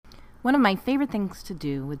One of my favorite things to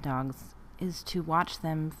do with dogs is to watch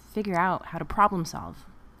them figure out how to problem solve.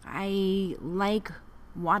 I like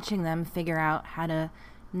watching them figure out how to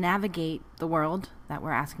navigate the world that we're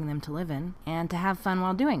asking them to live in and to have fun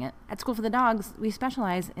while doing it. At School for the Dogs, we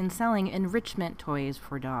specialize in selling enrichment toys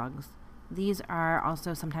for dogs. These are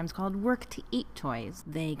also sometimes called work-to-eat toys.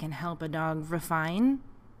 They can help a dog refine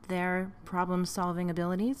their problem-solving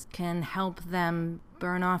abilities, can help them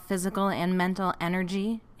burn off physical and mental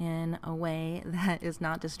energy in a way that is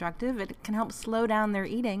not destructive. It can help slow down their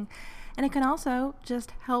eating, and it can also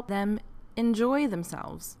just help them enjoy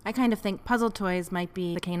themselves. I kind of think puzzle toys might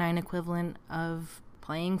be the canine equivalent of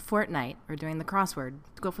playing Fortnite or doing the crossword.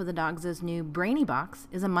 School for the Dogs' new Brainy Box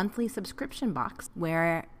is a monthly subscription box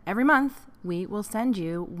where every month we will send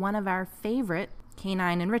you one of our favorite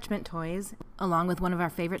canine enrichment toys along with one of our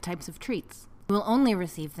favorite types of treats. You will only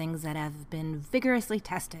receive things that have been vigorously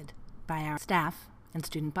tested by our staff and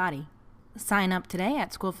student body. Sign up today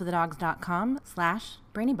at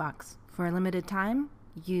schoolforthedogs.com/brainybox. For a limited time,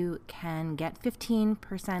 you can get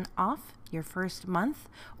 15% off your first month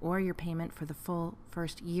or your payment for the full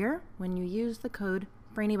first year when you use the code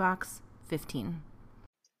BrainyBox15.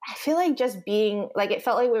 I feel like just being like, it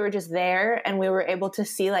felt like we were just there and we were able to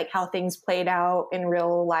see like how things played out in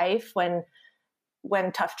real life when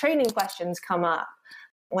tough training questions come up,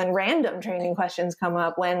 when random training questions come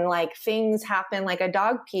up, when like things happen, like a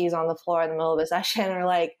dog pees on the floor in the middle of a session, or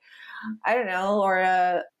like, I don't know, or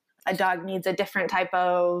a dog needs a different type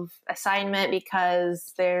of assignment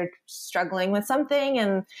because they're struggling with something,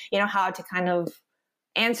 and, you know, how to kind of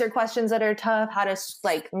answer questions that are tough, how to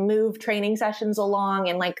like move training sessions along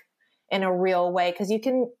and like in a real way. Cause you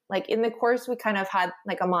can, like, in the course, we kind of had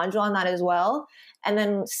like a module on that as well. And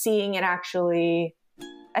then seeing it actually,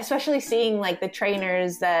 especially seeing like the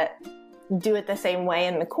trainers that do it the same way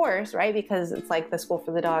in the course, right? Because it's like the School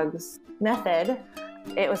for the Dogs method.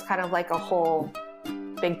 It was kind of like a whole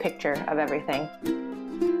big picture of everything.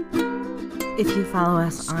 If you follow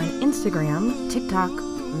us on Instagram, TikTok,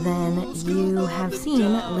 then you have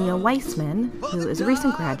seen Leah Weissman, who is a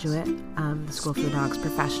recent graduate of the School for the Dogs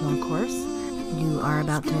professional course. You are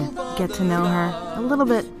about to get to know her a little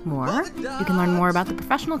bit more. You can learn more about the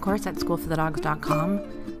professional course at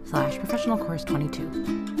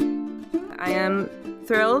schoolforthedogs.com/professionalcourse22. I am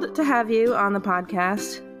thrilled to have you on the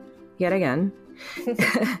podcast yet again.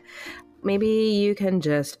 Maybe you can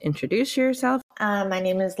just introduce yourself. My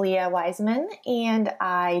name is Leah Weissman, and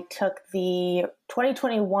I took the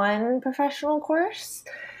 2021 professional course.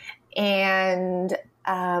 And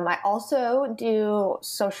I also do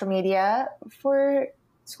social media for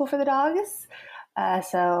School for the Dogs.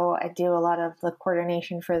 So I do a lot of the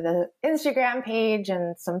coordination for the Instagram page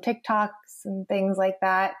and some TikToks and things like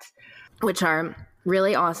that. Which are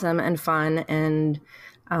really awesome and fun. And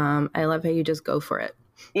I love how you just go for it.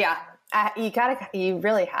 Yeah. You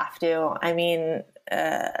really have to. I mean,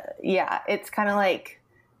 it's kind of like,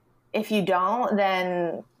 if you don't,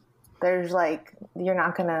 then there's like, you're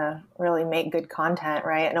not going to really make good content,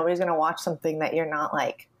 right? Nobody's going to watch something that you're not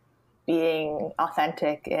like being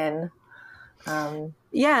authentic in.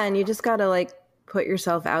 Yeah. And you just got to like put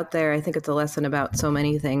yourself out there. I think it's a lesson about so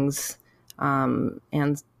many things.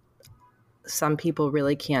 And some people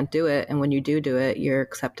really can't do it. And when you do it, you're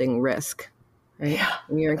accepting risk. Right? Yeah.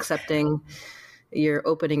 You're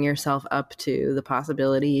opening yourself up to the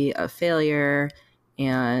possibility of failure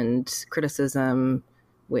and criticism,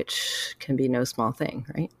 which can be no small thing,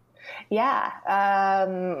 right? Yeah.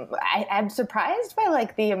 I'm surprised by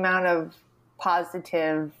like the amount of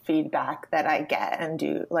positive feedback that I get and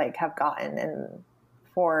have gotten and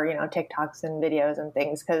for, TikToks and videos and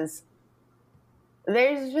things. 'Cause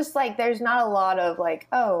there's not a lot of like,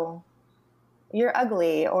 oh, you're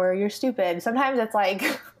ugly or you're stupid. Sometimes it's like,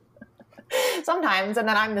 and then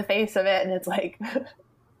I'm the face of it and it's like,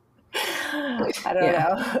 I don't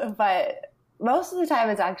know. But most of the time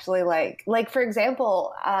it's actually like for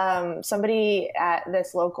example, somebody at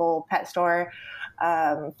this local pet store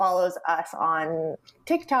follows us on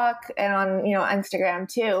TikTok and on, Instagram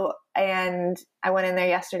too. And I went in there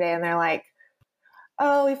yesterday and they're like,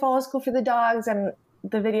 oh, we follow School for the Dogs and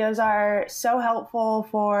the videos are so helpful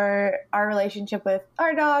for our relationship with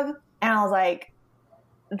our dog. And I was like,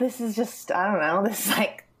 this is just, I don't know.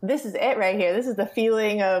 This is it right here. This is the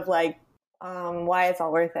feeling of like, why it's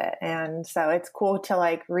all worth it. And so it's cool to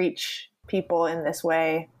like reach people in this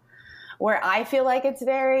way where I feel like it's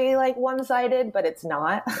very like one-sided, but it's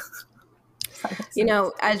not.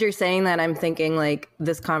 As you're saying that, I'm thinking like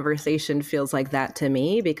this conversation feels like that to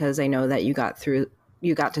me because I know that you got to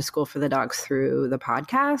School for the Dogs through the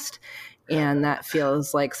podcast. And that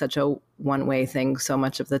feels like such a one-way thing so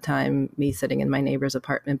much of the time, me sitting in my neighbor's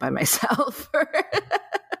apartment by myself.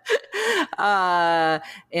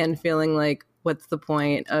 And feeling like, what's the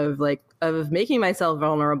point of making myself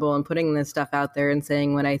vulnerable and putting this stuff out there and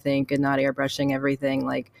saying what I think and not airbrushing everything,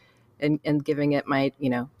 like, and giving it my,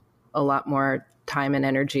 a lot more time and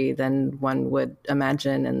energy than one would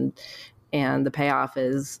imagine. And the payoff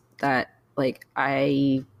is that, like,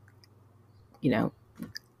 I,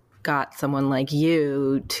 got someone like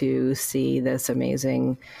you to see this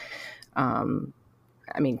amazing,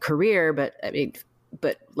 career, but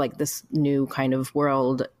like this new kind of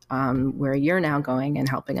world where you're now going and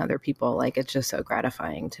helping other people. Like, it's just so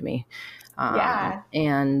gratifying to me.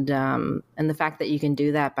 And the fact that you can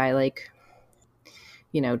do that by, like,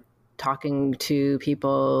 talking to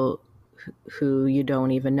people who you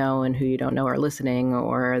don't even know and who you don't know are listening,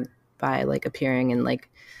 or by, like, appearing in,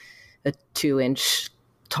 like, a 2-inch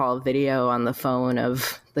tall video on the phone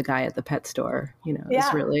of the guy at the pet store,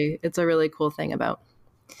 it's a really cool thing about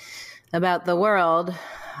the world.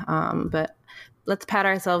 But let's pat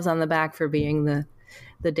ourselves on the back for being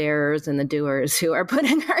the darers and the doers who are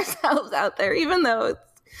putting ourselves out there, even though it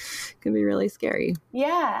can be really scary.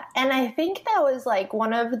 Yeah. And I think that was, like,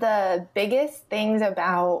 one of the biggest things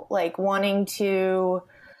about, like, wanting to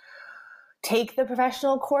take the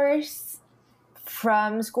professional course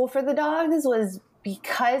from School for the Dogs was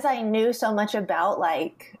because I knew so much about,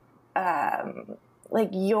 like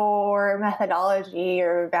your methodology,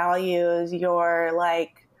 your values, your,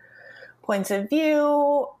 like, points of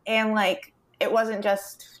view. And, like, it wasn't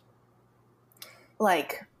just,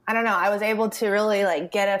 like, I don't know, I was able to really,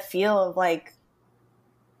 like, get a feel of, like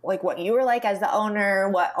what you were like as the owner,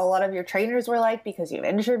 what a lot of your trainers were like, because you've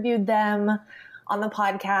interviewed them on the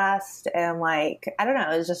podcast. And, like, I don't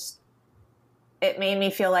know, it made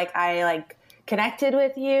me feel like I, like, connected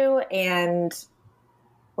with you and,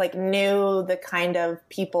 like, knew the kind of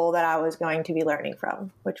people that I was going to be learning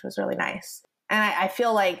from, which was really nice. And I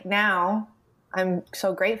feel like now I'm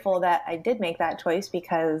so grateful that I did make that choice,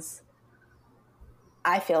 because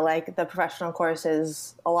I feel like the professional course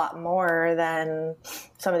is a lot more than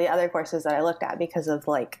some of the other courses that I looked at, because of,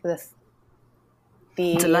 like,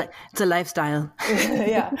 it's a lifestyle.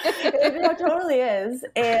 Yeah, it totally is.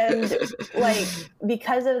 And, like,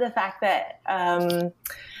 because of the fact that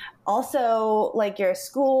also, like, your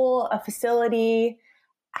school, a facility,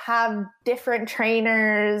 have different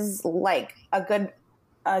trainers, like a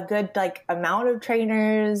good like amount of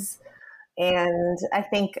trainers. And I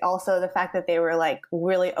think also the fact that they were, like,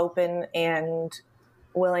 really open and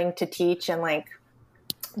willing to teach and, like,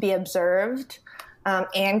 be observed,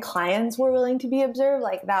 and clients were willing to be observed,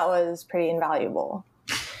 like, that was pretty invaluable.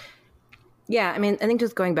 Yeah. I mean, I think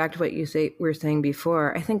just going back to what were saying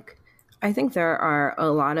before, I think there are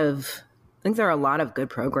a lot of good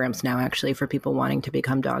programs now, actually, for people wanting to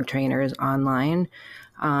become dog trainers online.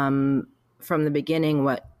 From the beginning,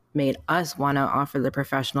 what made us want to offer the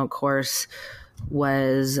professional course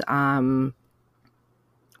was, it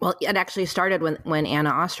actually started when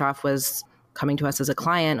Anna Ostroff was coming to us as a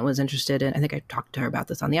client and was interested in, I think I talked to her about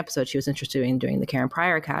this on the episode, she was interested in doing the Karen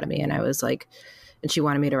Pryor Academy. And I was like, and she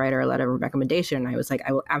wanted me to write her a letter of recommendation. And I was like,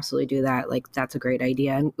 I will absolutely do that. Like, that's a great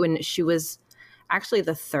idea. And when she was actually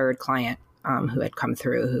the third client who had come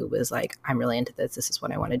through, who was like, I'm really into this. This is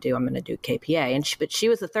what I want to do. I'm going to do KPA. But she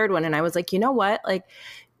was the third one. And I was like, you know what? Like,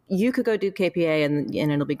 you could go do KPA and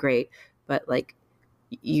it'll be great. But, like,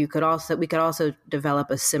 we could also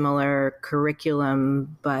develop a similar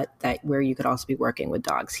curriculum, but where you could also be working with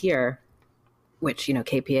dogs here, which,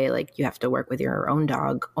 KPA, like, you have to work with your own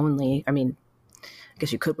dog only. I mean, I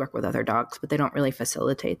guess you could work with other dogs, but they don't really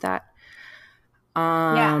facilitate that.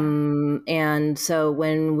 And so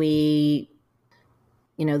when we,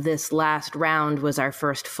 this last round was our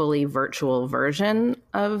first fully virtual version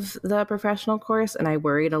of the professional course. And I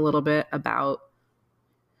worried a little bit about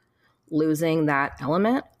losing that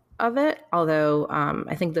element of it. Although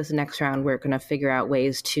I think this next round, we're going to figure out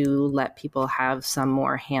ways to let people have some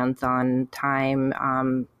more hands-on time,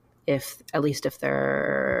 at least if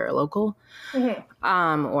they're local,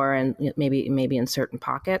 or maybe in certain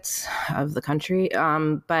pockets of the country.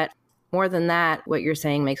 But more than that, what you're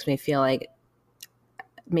saying makes me feel like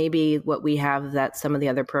maybe what we have that some of the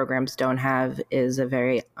other programs don't have is a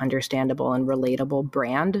very understandable and relatable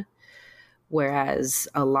brand. Whereas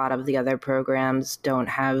a lot of the other programs don't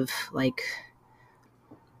have, like,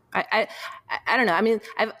 I don't know. I mean,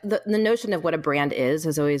 the notion of what a brand is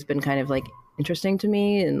has always been kind of, like, interesting to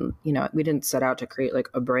me. And, we didn't set out to create, like,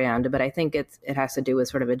 a brand, but I think it has to do with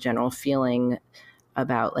sort of a general feeling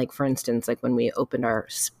about, like, for instance, like, when we opened our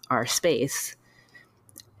space,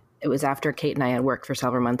 it was after Kate and I had worked for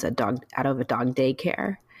several months out of a dog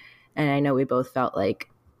daycare. And I know we both felt like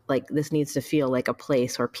this needs to feel like a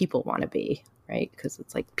place where people want to be, right? Because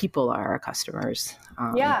it's like people are our customers,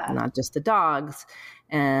 not just the dogs.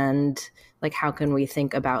 And like, how can we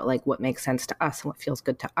think about like what makes sense to us and what feels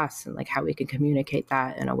good to us, and like how we can communicate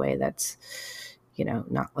that in a way that's, you know,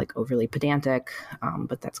 not like overly pedantic,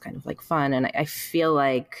 but that's kind of like fun. And I feel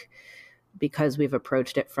like because we've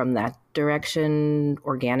approached it from that direction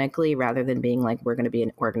organically, rather than being like, we're going to be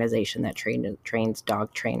an organization that trains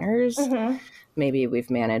dog trainers, maybe we've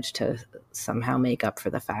managed to somehow make up for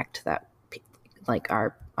the fact that like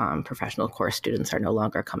our professional course students are no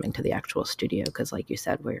longer coming to the actual studio, because like you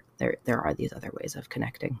said, there are these other ways of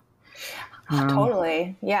connecting.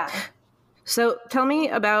 Totally. Yeah. So tell me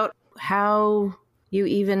about how you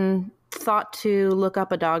even thought to look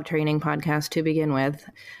up a dog training podcast to begin with.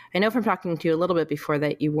 I know from talking to you a little bit before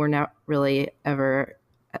that you were not really ever,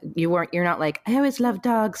 you're not like, I always loved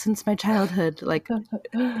dogs since my childhood. Like,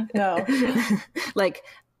 no, like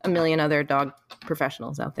a million other dog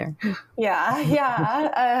professionals out there.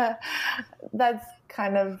 Yeah. That's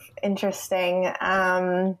kind of interesting.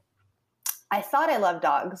 I thought I loved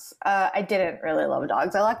dogs. I didn't really love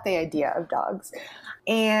dogs. I liked the idea of dogs.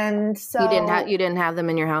 And so you didn't have them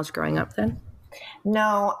in your house growing up then?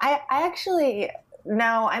 No, I actually,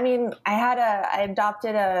 no, I mean, I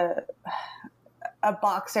adopted a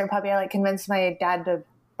boxer puppy. I like convinced my dad to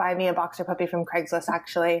buy me a boxer puppy from Craigslist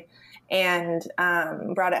actually, and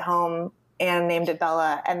brought it home and named it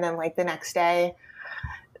Bella. And then like the next day,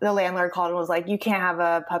 the landlord called and was like, you can't have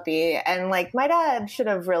a puppy. And like, my dad should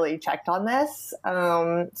have really checked on this.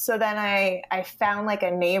 So then I found like a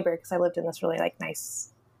neighbor, because I lived in this really like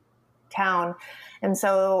nice town. And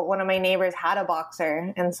so one of my neighbors had a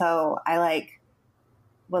boxer. And so I like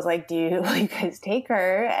was like, do you guys take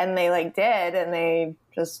her? And they like did. And they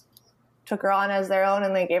just took her on as their own,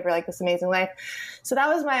 and they gave her like this amazing life. So that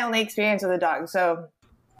was my only experience with a dog. So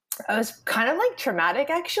I was kind of like traumatic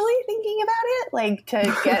actually thinking about it, like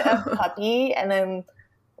to get a puppy and then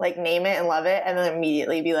like name it and love it and then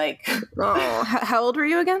immediately be like, oh, how old were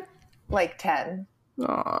you again? Like 10.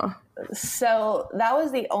 Oh. So that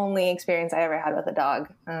was the only experience I ever had with a dog.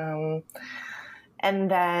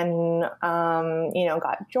 And then,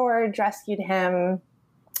 got George, rescued him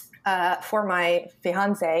for my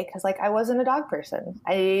fiance, because like I wasn't a dog person.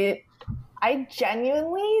 I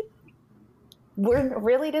genuinely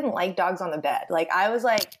really didn't like dogs on the bed. Like I was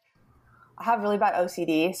like, I have really bad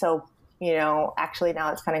OCD. So, actually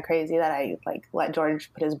now it's kind of crazy that I like let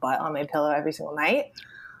George put his butt on my pillow every single night.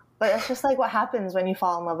 But it's just like what happens when you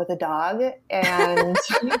fall in love with a dog. And,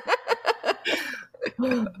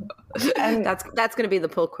 and that's going to be the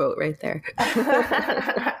pull quote right there.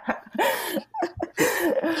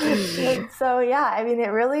 So, yeah, I mean, it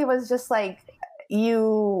really was just like,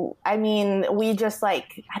 we just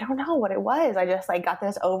like, I don't know what it was. I just like got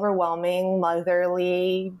this overwhelming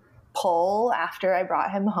motherly pull after I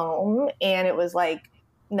brought him home, and it was like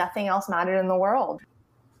nothing else mattered in the world.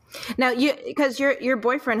 Now, because your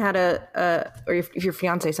boyfriend had your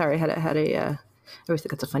fiance, sorry, had a I always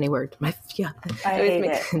think that's a funny word. My fiance,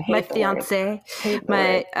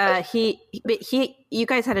 you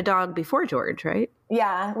guys had a dog before George, right?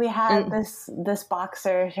 Yeah, we had this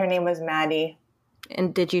boxer. Her name was Maddie.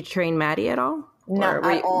 And did you train Maddie at all? Not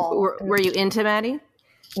at all. Were you into Maddie?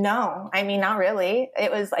 No, I mean, not really.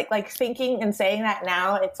 It was like thinking and saying that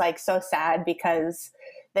now, it's like so sad, because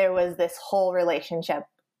there was this whole relationship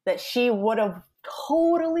that she would have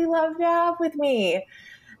totally loved to have with me.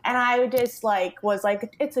 And I just like, was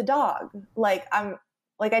like, it's a dog. Like, I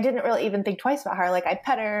didn't really even think twice about her. Like I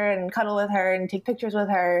pet her and cuddle with her and take pictures with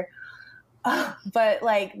her. But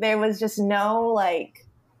like, there was just no like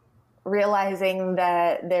realizing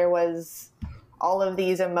that there was all of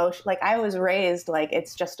these emotions. Like I was raised like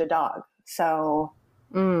it's just a dog. So,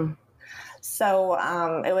 it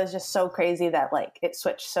was just so crazy that like it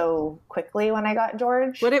switched so quickly when I got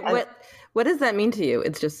George. What does that mean to you?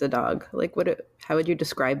 It's just a dog. Like how would you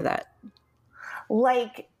describe that?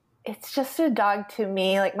 Like, it's just a dog to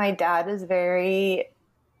me. Like my dad is very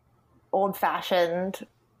old fashioned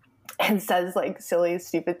and says like silly,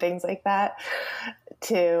 stupid things like that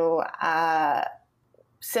to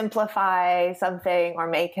simplify something or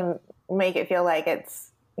make it feel like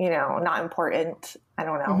it's, not important. I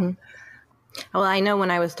don't know. Mm-hmm. Well, I know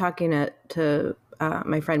when I was talking to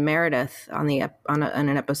my friend Meredith on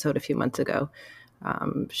an episode a few months ago,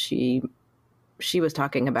 she was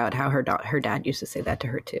talking about how her dad used to say that to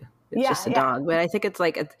her too. It's just a dog, but I think it's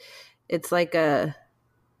like I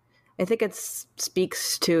think it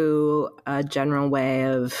speaks to a general way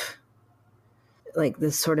of like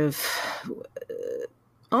this sort of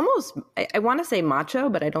almost, I want to say macho,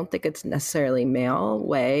 but I don't think it's necessarily male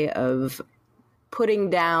way of putting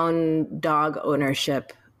down dog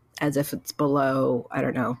ownership as if it's below, I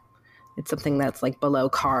don't know, it's something that's like below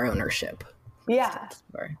car ownership. Yeah.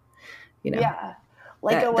 Or, you know, yeah.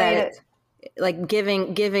 Like a way to, like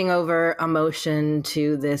giving over emotion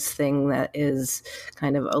to this thing that is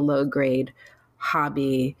kind of a low grade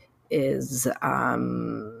hobby is a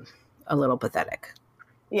little pathetic.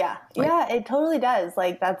 Yeah. Yeah, it totally does.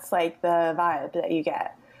 Like that's like the vibe that you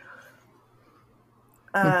get.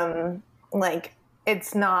 Like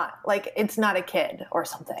it's not a kid or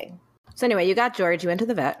something. So anyway, you got George, you went to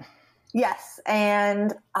the vet. Yes.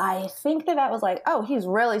 And I think the vet was like, oh, he's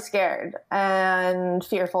really scared and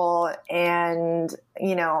fearful and,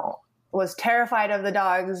 you know, was terrified of the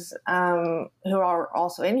dogs who are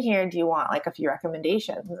also in here. Do you want like a few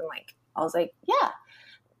recommendations? And like, I was like, yeah.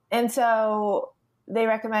 And so they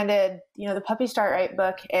recommended, you know, the Puppy Start Right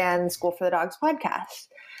book and School for the Dogs podcast.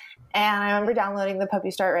 And I remember downloading the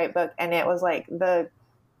Puppy Start Right book, and it was like the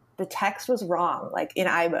text was wrong. Like in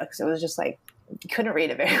iBooks, it was just like, you couldn't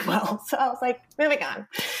read it very well. So I was like, moving on.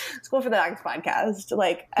 School for the Dogs podcast.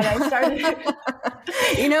 Like, and I started.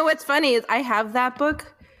 You know what's funny is I have that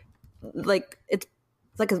book. Like it's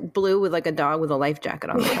like a blue with like a dog with a life jacket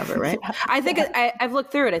on the cover, right? Yeah. I think I've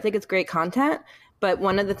looked through it. I think it's great content. But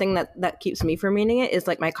one of the things that keeps me from reading it is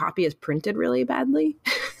like my copy is printed really badly.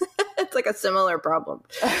 It's like a similar problem.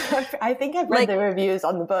 I think I've read the reviews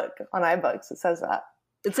on the book on iBooks. It says that.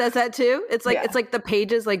 It says that too. It's like it's like the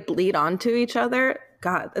pages like bleed onto each other.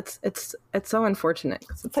 God, it's so unfortunate.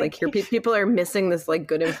 It's like people are missing this like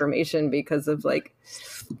good information because of like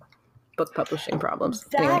book publishing problems.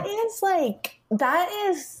 That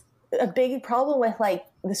is a big problem with like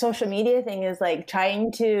the social media thing is like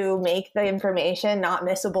trying to make the information not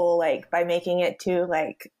missable, like by making it too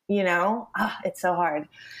like, you know, it's so hard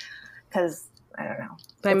because I don't know.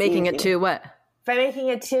 By making it too what? By making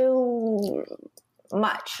it too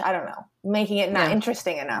much. I don't know. Making it not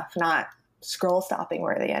interesting enough, not scroll stopping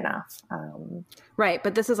worthy enough. Right.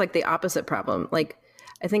 But this is like the opposite problem. Like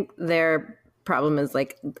I think their problem is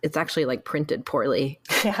like it's actually like printed poorly.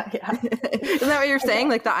 Yeah. Isn't that what you're saying?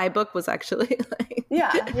 Like the iBook was actually like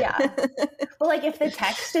yeah. But like if the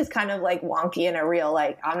text is kind of like wonky in a real,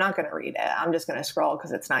 like I'm not going to read it. I'm just going to scroll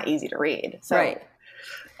because it's not easy to read. So right.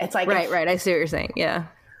 It's like right. I see what you're saying. Yeah.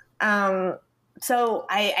 So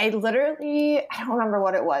I literally, I don't remember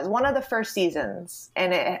what it was, one of the first seasons,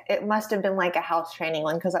 and it must have been like a house training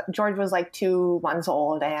one because George was like 2 months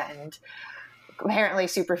old and apparently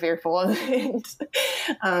super fearful. And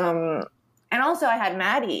also I had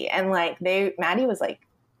Maddie, and like Maddie was like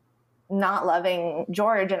not loving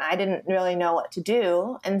George, and I didn't really know what to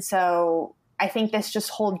do. And so I think this just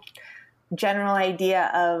whole general idea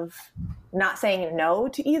of not saying no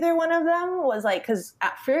to either one of them was like, because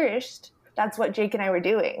at first that's what Jake and I were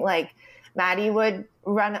doing. Like Maddie would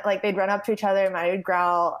they'd run up to each other, and Maddie would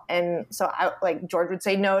growl. And so George would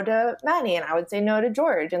say no to Maddie, and I would say no to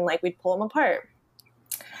George, and like we'd pull them apart.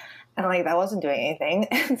 And like that wasn't doing anything.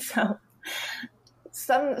 And so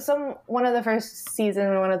one of the first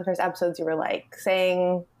episodes, you were like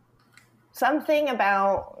saying something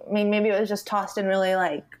about, I mean, maybe it was just tossed in really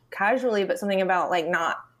like casually, but something about like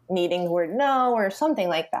not needing the word no or something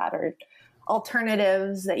like that, or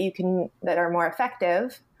alternatives that are more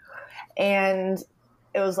effective. And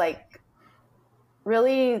it was like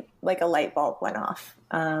really like a light bulb went off.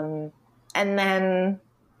 And then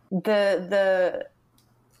there's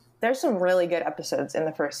some really good episodes in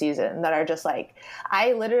the first season that are just like,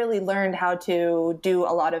 I literally learned how to do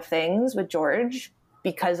a lot of things with George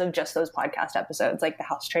because of just those podcast episodes, like the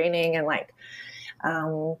house training. And like,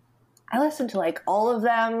 I listened to like all of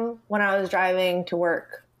them when I was driving to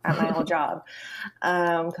work at my old job.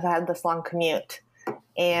 Cause I had this long commute,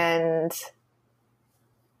 and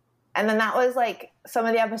then that was like, some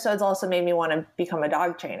of the episodes also made me want to become a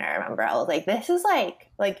dog trainer. I remember I was like, this is like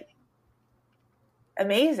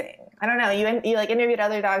amazing. I don't know. You like interviewed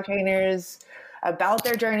other dog trainers about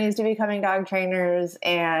their journeys to becoming dog trainers.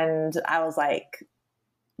 And I was like,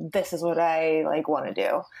 this is what I like want to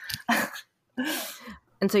do.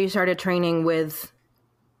 And so you started training with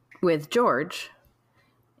George.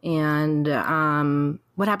 And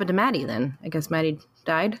what happened to Maddie then? I guess Maddie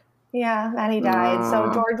died? Yeah, Maddie died.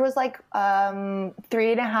 So George was like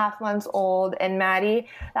 3.5 months old, and Maddie,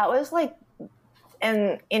 that was like,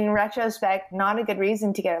 and in retrospect, not a good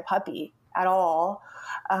reason to get a puppy at all,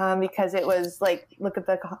 because it was like, look at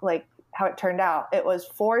how it turned out. It was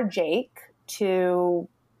for Jake to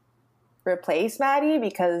replace Maddie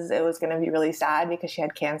because it was going to be really sad because she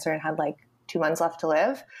had cancer and had like 2 months left to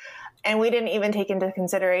live. And we didn't even take into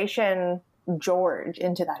consideration George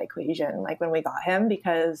into that equation, like when we got him,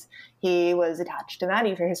 because he was attached to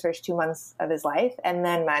Maddie for his first 2 months of his life, and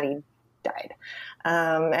then Maddie died.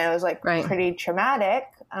 And it was like pretty traumatic.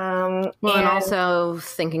 And also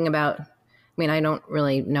thinking about, I mean, I don't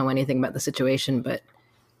really know anything about the situation, but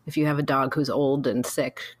if you have a dog who's old and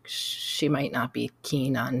sick, she might not be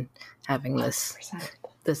keen on having this 100%.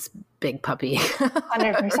 This big puppy.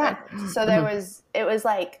 100%. So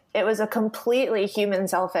it was a completely human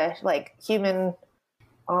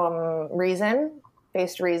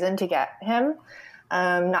based reason to get him,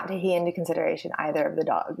 not taking into consideration either of the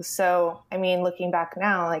dogs. So, I mean, looking back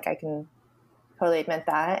now, like I can totally admit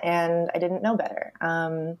that, and I didn't know better.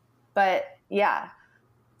 But yeah,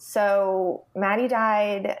 so Maddie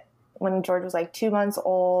died when George was like 2 months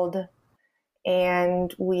old.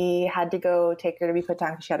 And we had to go take her to be put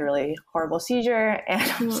down because she had a really horrible seizure. And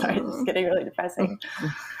I'm sorry, this is getting really depressing.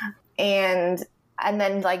 And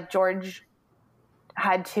then like George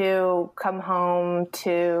had to come home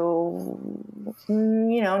to,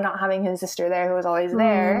 not having his sister there who was always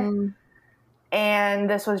there. And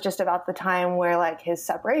this was just about the time where like his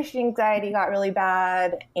separation anxiety got really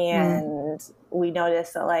bad. And we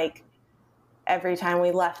noticed that like, every time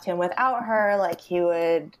we left him without her, like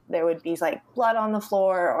there would be like blood on the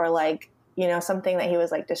floor, or like, something that he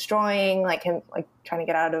was like destroying, like him, like trying to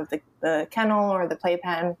get out of the kennel or the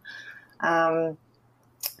playpen. So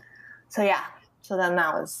yeah. So then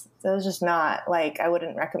that was just not like, I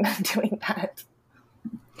wouldn't recommend doing that.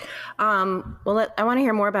 Well, I want to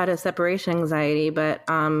hear more about his separation anxiety, but,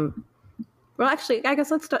 well, actually, I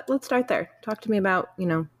guess let's start there. Talk to me about,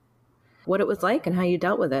 what it was like and how you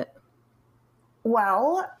dealt with it.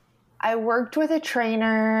 Well, I worked with a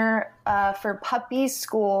trainer for puppy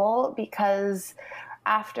school because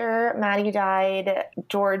after Maddie died,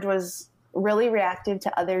 George was really reactive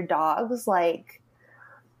to other dogs. Like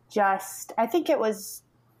I think it was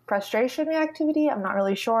frustration reactivity. I'm not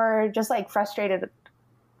really sure. Just like frustrated,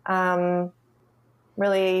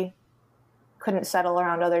 really couldn't settle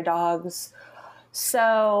around other dogs.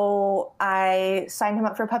 So I signed him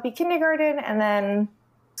up for puppy kindergarten, and then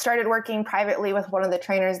started working privately with one of the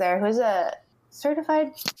trainers there who's a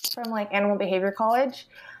certified from like Animal Behavior College.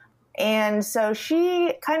 And so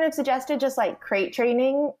she kind of suggested just like crate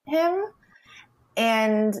training him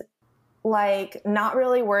and like not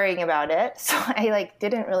really worrying about it. So I like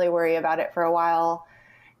didn't really worry about it for a while.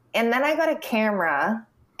 And then I got a camera,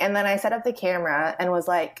 and then I set up the camera and was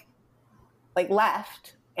like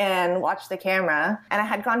left and watched the camera, and I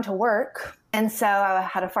had gone to work. And so I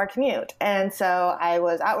had a far commute. And so I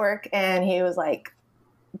was at work, and he was like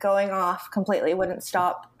going off completely, wouldn't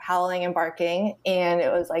stop howling and barking. And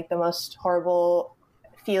it was like the most horrible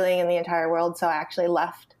feeling in the entire world. So I actually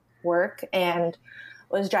left work and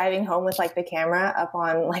was driving home with like the camera up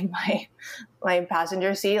on like my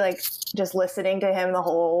passenger seat, like just listening to him the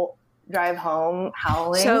whole drive home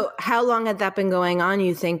howling. So how long had that been going on,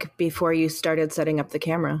 you think, before you started setting up the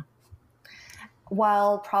camera?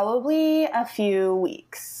 Well, probably a few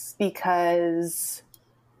weeks, because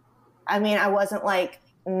I mean, I wasn't like,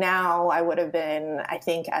 now I would have been, I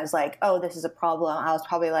think, as like, oh, this is a problem. I was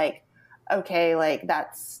probably like, okay, like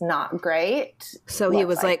that's not great. So he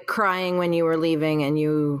was like crying when you were leaving, and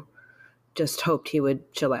you just hoped he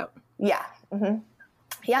would chill out. Yeah. Mm-hmm.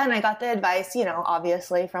 Yeah. And I got the advice,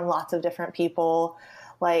 obviously from lots of different people,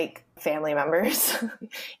 like family members.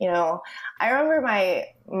 I remember my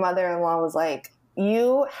mother-in-law was like,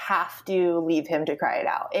 you have to leave him to cry it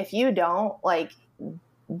out. If you don't, like,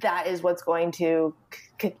 that is what's going to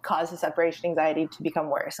cause the separation anxiety to become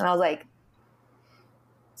worse. And I was like,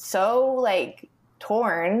 so like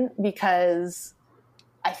torn, because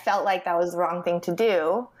I felt like that was the wrong thing to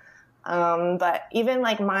do. But even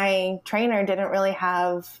like my trainer didn't really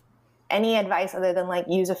have any advice other than like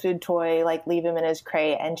use a food toy, like leave him in his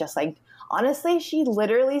crate, and just like, honestly, she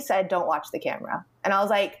literally said, don't watch the camera. And I was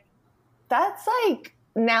like, that's like,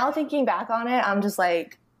 now thinking back on it, I'm just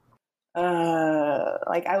like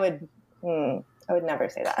I would never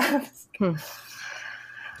say that.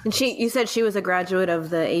 And you said she was a graduate of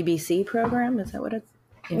the ABC program. Is that what it's?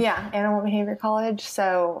 Yeah, Animal Behavior College.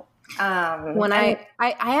 So when I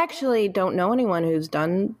actually don't know anyone who's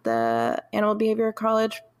done the Animal Behavior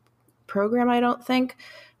College program, I don't think.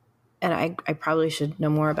 And I probably should know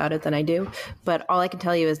more about it than I do. But all I can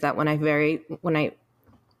tell you is that when I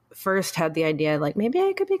first had the idea, like maybe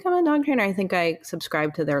I could become a dog trainer, I think I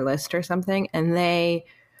subscribed to their list or something, and they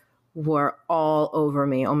were all over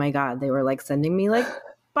me. Oh my God. They were like sending me like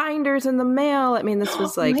binders in the mail. I mean, this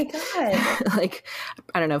was Oh my like, God. like,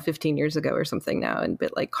 I don't know, 15 years ago or something now. And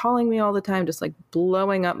but like calling me all the time, just like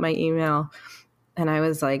blowing up my email. And I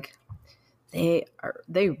was like, they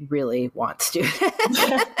really want students.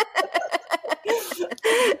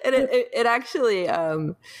 And it actually,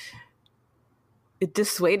 it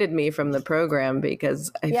dissuaded me from the program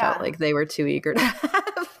because I felt like they were too eager to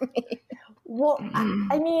have me. Well,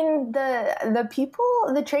 I mean,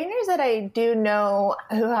 the trainers that I do know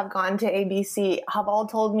who have gone to ABC have all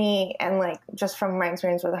told me, and like just from my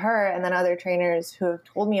experience with her and then other trainers who have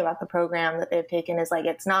told me about the program that they've taken, is like,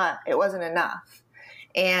 it wasn't enough.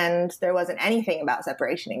 And there wasn't anything about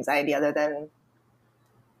separation anxiety other than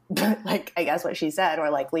like, I guess what she said, or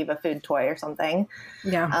like leave a food toy or something.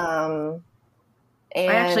 Yeah. I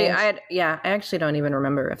actually don't even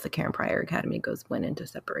remember if the Karen Pryor Academy went into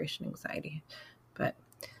separation anxiety, but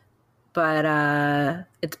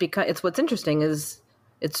it's because it's what's interesting is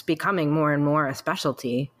it's becoming more and more a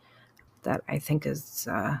specialty that I think and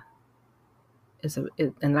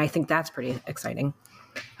I think that's pretty exciting.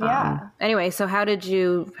 Yeah. Anyway, so how did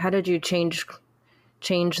you change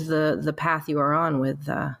the path you were on with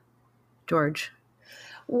George?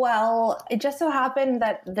 Well, it just so happened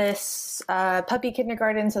that this puppy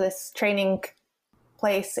kindergarten, so this training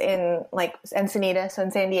place in like Encinitas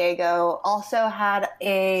in San Diego, also had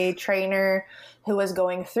a trainer who was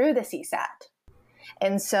going through the CSAT.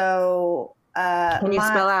 And so Can you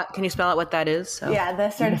spell out what that is? So. Yeah, the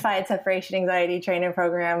Certified Separation Anxiety Trainer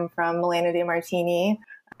Program from Milena De Martini.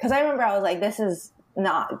 Because I remember I was like, this is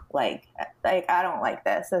not like I don't like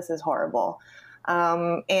this. This is horrible.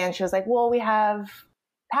 And she was like, well, we have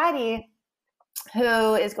Patty,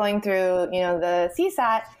 who is going through, the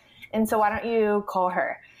CSAT. And so why don't you call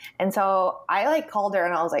her? And so I like called her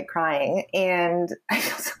and I was like crying, and I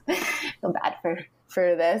feel bad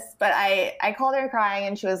for this, but I called her crying,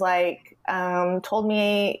 and she was like, told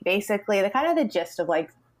me basically the gist of like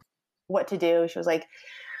what to do. She was like,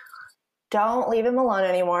 don't leave him alone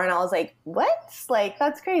anymore. And I was like, what? Like,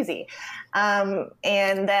 that's crazy. And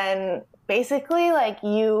then basically like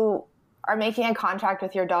you are making a contract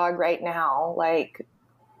with your dog right now, like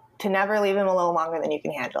to never leave him alone longer than he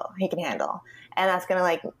can handle. And that's going to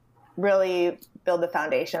like really build the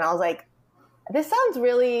foundation. I was like, this sounds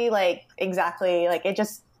really like exactly like it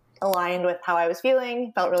just aligned with how I was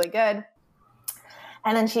feeling, felt really good.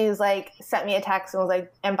 And then she's like, sent me a text and was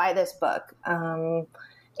like, and buy this book.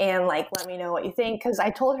 And like, let me know what you think. Cause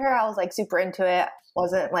I told her I was like super into it.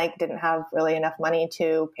 Didn't have really enough money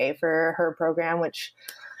to pay for her program, which,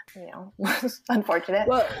 was unfortunate.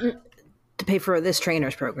 Well, to pay for this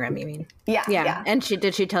trainer's program, you mean? Yeah. And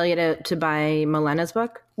did she tell you to buy Milena's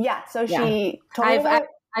book? Yeah. So she told me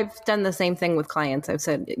I've done the same thing with clients. I've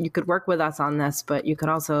said, you could work with us on this, but you could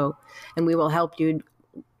also, and we will help you,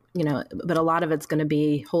 but a lot of it's going to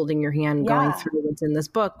be holding your hand, going through what's in this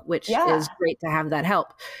book, which is great to have that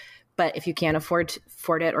help. But if you can't afford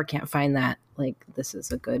it or can't find that, like, this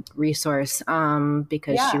is a good resource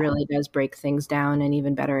because she really does break things down. And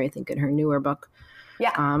even better, I think, in her newer book.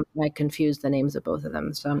 Yeah. I confused the names of both of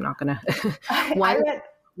them, so I'm not going to.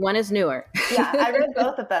 One is newer. Yeah, I read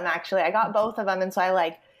both of them, actually. I got both of them. And so I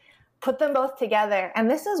like put them both together. And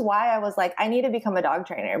this is why I was like, I need to become a dog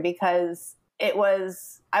trainer, because I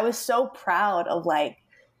was so proud of like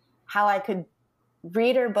how I could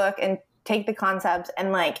read her book and take the concepts,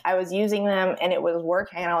 and like I was using them and it was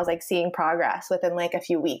working, and I was like seeing progress within like a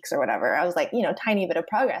few weeks or whatever. I was like, tiny bit of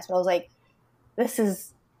progress, but I was like, this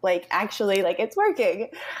is like actually like it's working.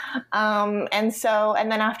 And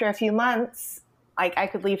then after a few months, like I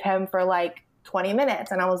could leave him for like 20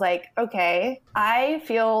 minutes. And I was like, okay, I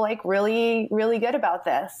feel like really, really good about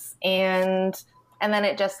this. And then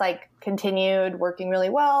it just like continued working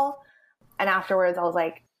really well. And afterwards I was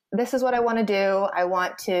like, this is what I want to do. I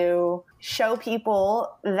want to show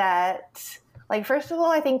people that, like, first of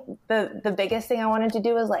all, I think the biggest thing I wanted to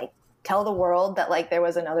do was like tell the world that like there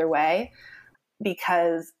was another way,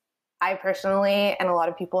 because I personally, and a lot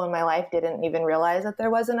of people in my life, didn't even realize that there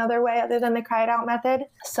was another way other than the cry it out method.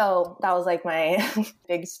 So that was like my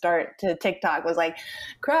big start to TikTok, was like,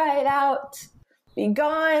 cry it out, be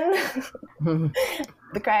gone.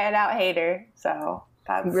 The cry it out hater. So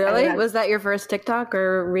that's really, was that your first TikTok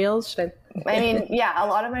or Reels? I mean, yeah, a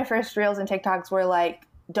lot of my first Reels and TikToks were like,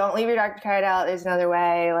 don't leave your dog to cry it out. There's another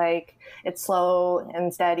way. Like, it's slow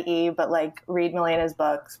and steady, but like read Milena's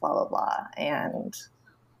books, blah, blah, blah. And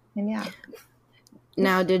yeah.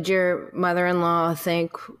 Now, did your mother-in-law did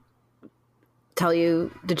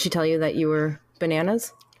she tell you that you were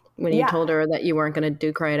bananas when you told her that you weren't going to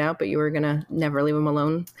do cry it out, but you were going to never leave him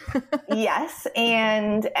alone? Yes.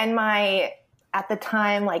 And my at the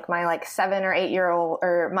time, like my 7 or 8 year old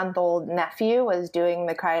or month old nephew was doing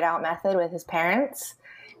the cry it out method with his parents.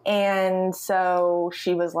 And so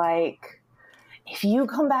she was like, if you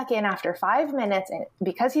come back in after 5 minutes, and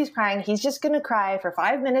because he's crying, he's just going to cry for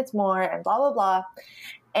 5 minutes more and blah, blah, blah.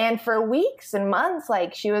 And for weeks and months,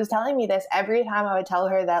 like she was telling me this every time I would tell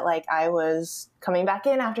her that like I was coming back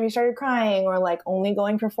in after he started crying, or like only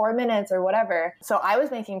going for 4 minutes or whatever. So I was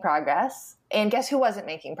making progress, and guess who wasn't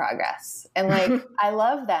making progress? And like, I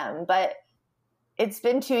love them, but it's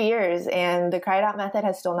been 2 years and the cry it out method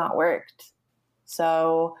has still not worked.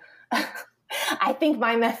 So I think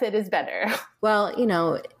my method is better.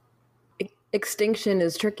 Well, extinction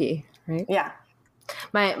is tricky, right? Yeah.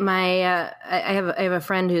 I have a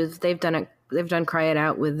friend they've done cry it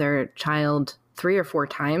out with their child 3 or 4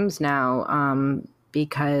 times now,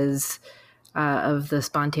 because of the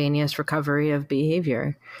spontaneous recovery of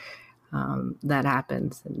behavior that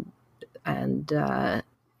happens, and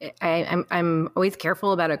I'm always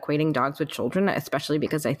careful about equating dogs with children, especially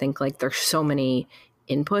because I think like there's so many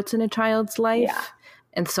inputs in a child's life. Yeah.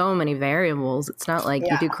 And so many variables. It's not like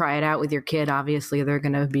you do cry it out with your kid. Obviously, they're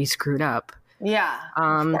going to be screwed up. Yeah.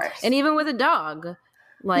 Of course. And even with a dog,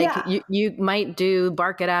 like you might do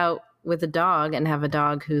bark it out with a dog and have a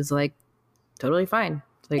dog who's like totally fine.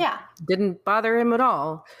 Like didn't bother him at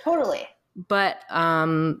all. Totally. But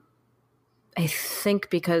I think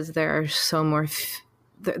because there are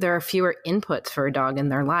there are fewer inputs for a dog in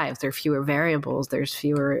their lives. There are fewer variables. There's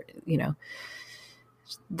fewer,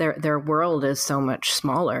 their world is so much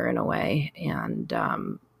smaller in a way. And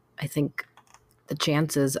I think the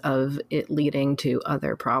chances of it leading to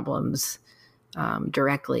other problems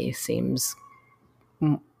directly seems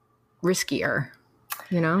riskier,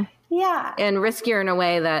 Yeah. And riskier in a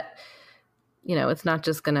way that, it's not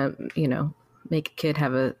just going to, make a kid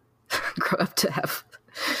grow up to have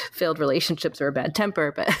failed relationships or a bad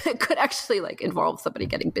temper, but it could actually like involve somebody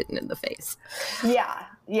getting bitten in the face. Yeah.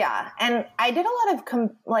 Yeah. And I did a lot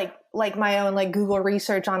of like my own like Google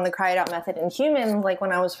research on the cry it out method in humans, like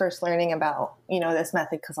when I was first learning about, this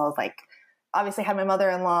method, because I was like, obviously had my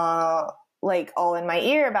mother-in-law like all in my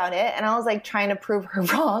ear about it. And I was like trying to prove her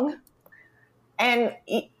wrong. And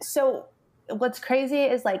so what's crazy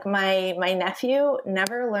is like my nephew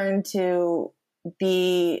never learned to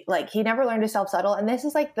be like, he never learned to self-settle. And this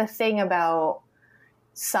is like the thing about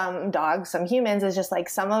some dogs, some humans, is just like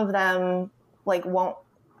some of them like won't,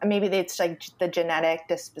 maybe it's like the genetic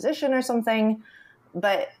disposition or something,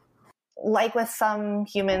 but like with some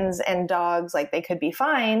humans and dogs, like they could be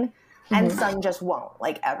fine and some just won't,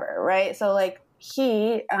 like ever, right? So like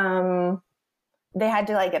they had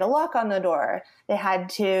to like get a lock on the door. They had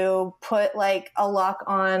to put like a lock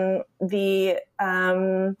on the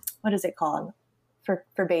what is it called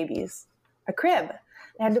for babies? A crib.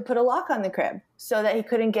 They had to put a lock on the crib so that he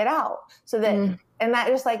couldn't get out. So that and that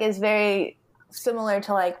just like is very similar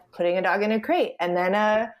to like putting a dog in a crate, and then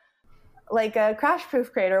a crash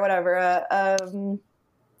proof crate or whatever,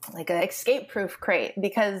 like an escape proof crate,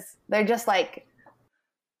 because they're just like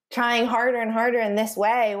trying harder and harder in this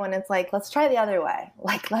way when it's like, let's try the other way.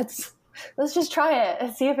 Like, let's just try it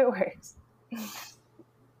and see if it works.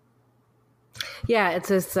 Yeah. It's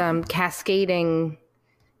this cascading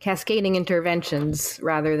interventions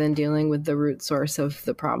rather than dealing with the root source of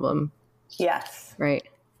the problem. Yes. Right.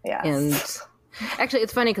 Yes. And actually,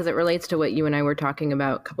 it's funny because it relates to what you and I were talking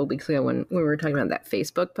about a couple of weeks ago when we were talking about that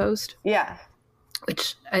Facebook post. Yeah.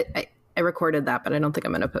 Which I recorded that, but I don't think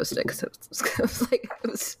I'm going to post it because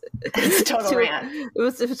it's total rant. It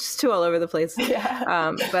was just too all over the place.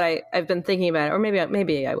 Yeah. But I've been thinking about it, or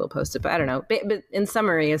maybe I will post it, but I don't know. But in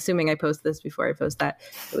summary, assuming I post this before I post that,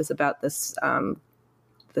 it was about this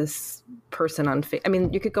this person on Facebook. I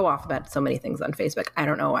mean, you could go off about so many things on Facebook. I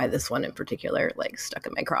don't know why this one in particular like stuck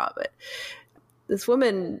in my craw, but this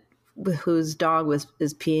woman whose dog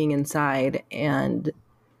is peeing inside and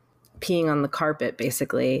peeing on the carpet,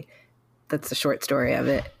 basically. That's the short story of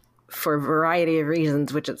it, for a variety of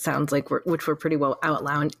reasons, which it sounds like which were pretty well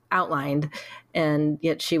outlined. And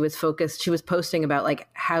yet she was posting about like,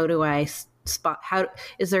 how do I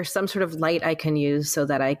is there some sort of light I can use so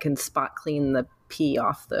that I can spot clean the pee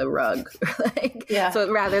off the rug? So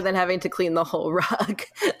rather than having to clean the whole rug,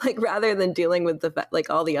 like rather than dealing with like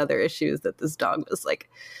all the other issues that this dog was like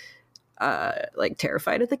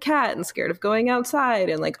terrified of the cat and scared of going outside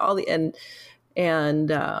and like all the,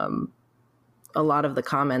 and a lot of the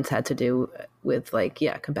comments had to do with like,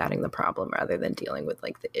 combating the problem rather than dealing with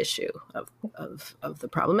like the issue of the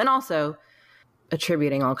problem. And also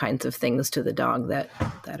attributing all kinds of things to the dog that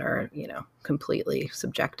are, completely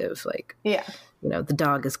subjective. Like, the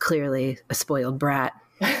dog is clearly a spoiled brat.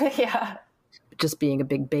 Yeah. just being a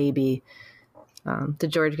big baby.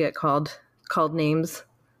 Did George get called names?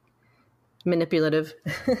 Manipulative?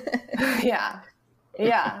 Yeah.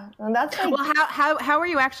 Yeah. And that's like, well, how were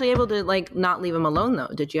you actually able to like not leave him alone though?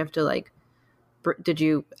 Did you have to like,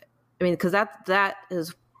 because that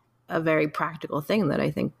is a very practical thing that I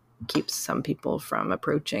think keeps some people from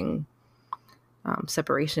approaching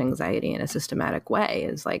separation anxiety in a systematic way,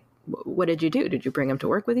 is like, what did you do? Did you bring him to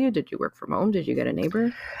work with you? Did you work from home? Did you get a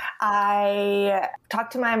neighbor? I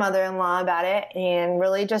talked to my mother-in-law about it and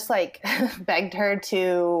really just like begged her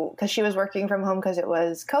to, because she was working from home because it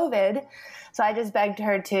was COVID. So I just begged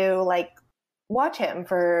her to like watch him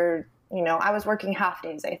for, I was working half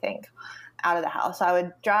days, I think, out of the house. So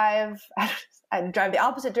I'd drive the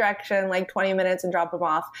opposite direction, like 20 minutes and drop him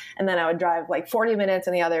off. And then I would drive like 40 minutes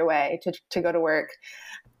in the other way to go to work.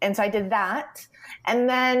 And so I did that. And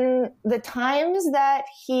then the times that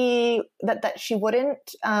that she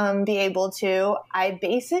wouldn't be able to, I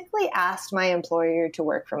basically asked my employer to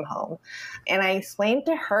work from home. And I explained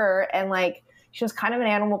to her, and like, she was kind of an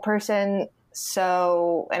animal person.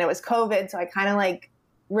 So, and it was COVID. So I kind of like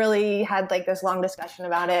really had like this long discussion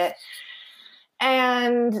about it.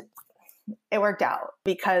 And it worked out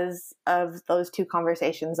because of those two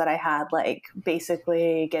conversations that I had, like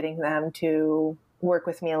basically getting them to work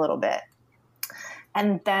with me a little bit.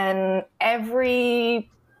 And then every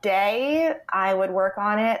day I would work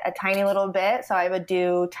on it a tiny little bit. So I would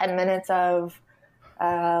do 10 minutes of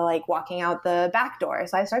like walking out the back door.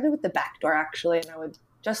 So I started with the back door actually, and I would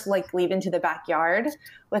just like leave into the backyard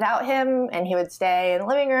without him, and he would stay in the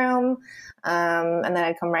living room. And then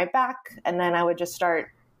I'd come right back, and then I would just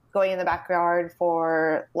start going in the backyard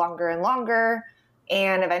for longer and longer.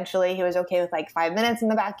 And eventually he was okay with like 5 minutes in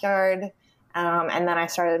the backyard. And then I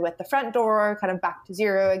started with the front door, kind of back to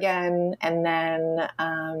zero again. And then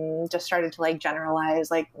just started to like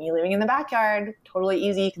generalize, like me living in the backyard, totally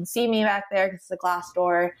easy. You can see me back there because it's a glass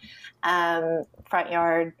door, front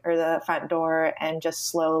yard or the front door. And just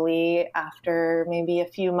slowly, after maybe a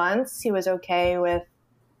few months, he was okay with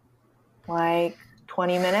like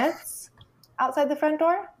 20 minutes outside the front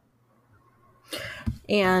door.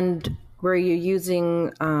 And were you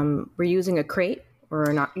using a crate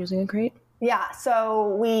or not using a crate? Yeah,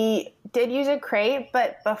 so we did use a crate,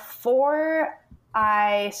 but before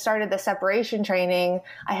I started the separation training,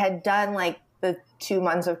 I had done like the 2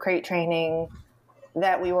 months of crate training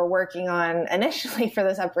that we were working on initially for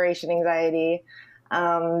the separation anxiety.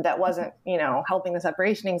 That wasn't, helping the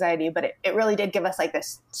separation anxiety, but it really did give us like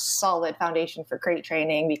this solid foundation for crate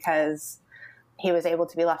training, because he was able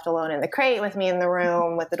to be left alone in the crate with me in the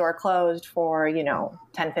room with the door closed for,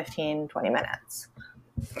 10, 15, 20 minutes.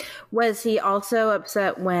 Was he also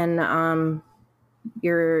upset when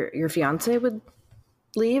your fiance would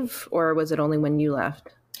leave, or was it only when you left?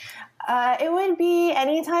 It would be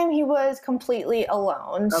anytime he was completely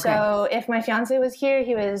alone. Okay. So if my fiance was here,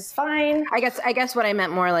 he was fine. I guess what I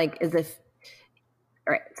meant more like is if,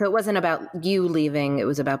 all right, so it wasn't about you leaving, it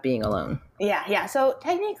was about being alone. Yeah. So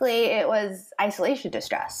technically it was isolation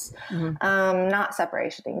distress, not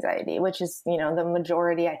separation anxiety, which is, the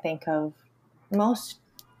majority, I think, of most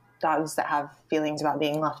dogs that have feelings about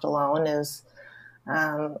being left alone is,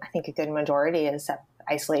 I think a good majority is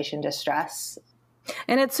isolation distress.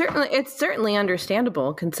 And it's certainly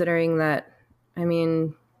understandable, considering that, I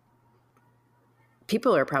mean,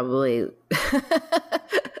 people are probably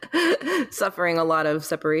suffering a lot of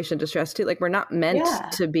separation distress too. Like, we're not meant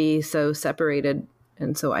to be so separated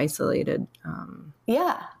and so isolated.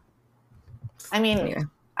 Yeah. I mean, anyway.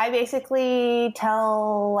 I basically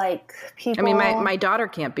tell like people. I mean, my daughter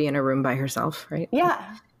can't be in a room by herself, right?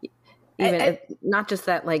 Yeah. Even not just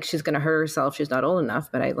that, like, she's going to hurt herself, she's not old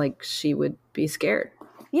enough, but she would be scared.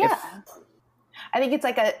 Yeah. I think it's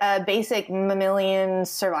like a basic mammalian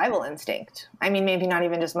survival instinct. I mean, maybe not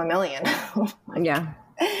even just mammalian. Yeah.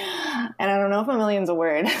 And I don't know if mammalion's a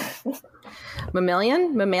word.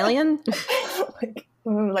 Mammalian?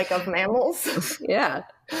 like of mammals? Yeah.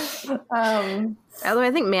 Although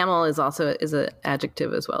I think mammal is an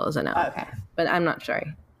adjective as well as a noun. Okay. But I'm not sure.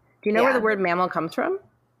 Do you know where the word mammal comes from?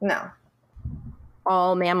 No.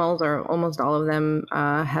 All mammals, or almost all of them,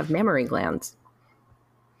 have mammary glands.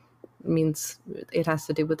 It means it has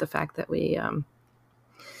to do with the fact that we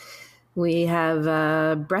have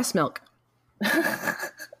breast milk.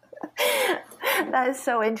 That is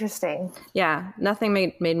so interesting. Yeah, nothing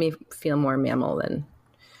made me feel more mammal than,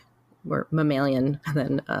 or mammalian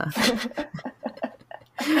than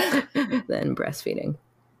than breastfeeding.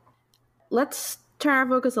 Let's turn our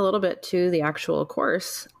focus a little bit to the actual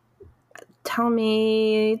course. Tell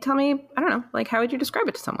me, I don't know, like, how would you describe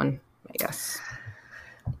it to someone, I guess?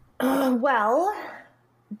 Well,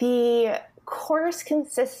 the course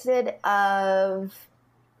consisted of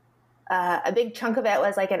a big chunk of it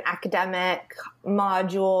was like an academic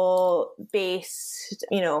module based,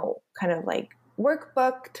 kind of like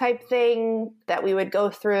workbook type thing that we would go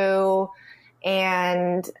through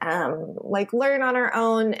and like learn on our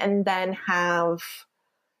own and then have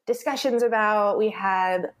discussions about. We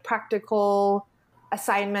had practical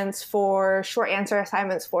assignments for short answer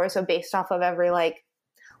assignments for, so based off of every like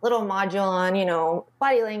little module on,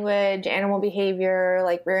 body language, animal behavior,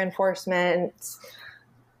 like reinforcement.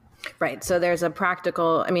 Right. So there's a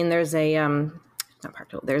practical, there's a, not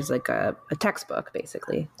practical, there's like a textbook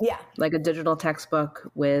basically. Yeah. Like a digital textbook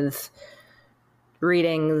with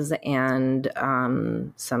readings and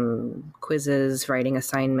some quizzes, writing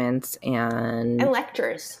assignments, and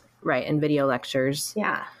lectures. Right. And video lectures.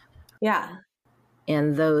 Yeah. Yeah.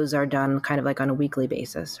 And those are done kind of like on a weekly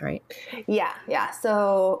basis, right? Yeah. Yeah.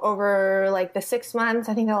 So over like the 6 months,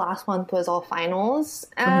 I think the last month was all finals.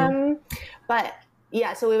 But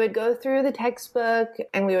yeah, so we would go through the textbook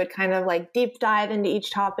and we would kind of like deep dive into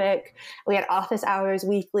each topic. We had office hours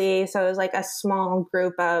weekly. So it was like a small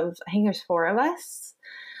group of, I think there's 4 of us.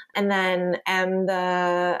 And then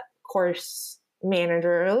the course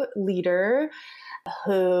manager leader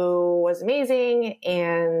who was amazing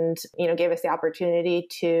and, gave us the opportunity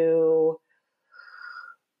to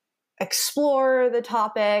explore the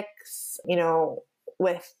topics,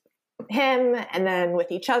 with him and then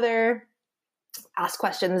with each other. Ask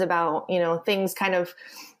questions about, things kind of,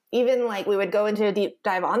 even like we would go into a deep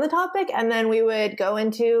dive on the topic and then we would go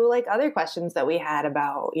into like other questions that we had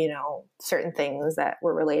about, certain things that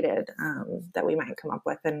were related, that we might come up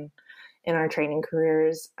with in our training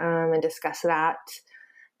careers, and discuss that.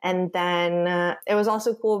 And then it was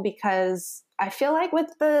also cool because I feel like with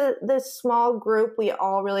the small group, we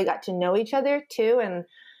all really got to know each other too and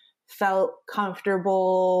felt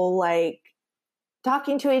comfortable, like,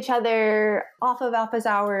 talking to each other off of office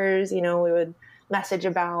hours. We would message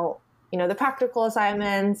about, the practical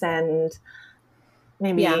assignments and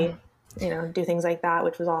maybe, do things like that,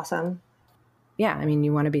 which was awesome. Yeah.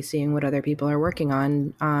 You want to be seeing what other people are working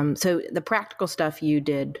on. So the practical stuff you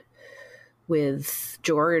did with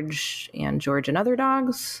George and other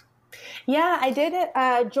dogs? Yeah, I did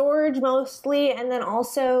it. George mostly. And then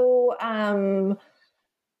also,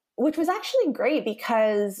 which was actually great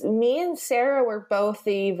because me and Sarah were both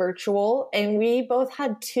the virtual and we both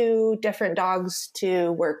had 2 different dogs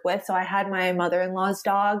to work with. So I had my mother-in-law's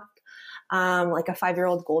dog, like a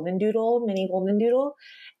 5-year-old mini golden doodle.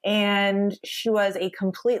 And she was a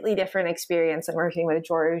completely different experience than working with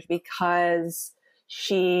George because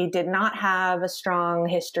she did not have a strong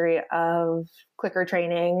history of clicker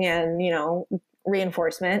training and,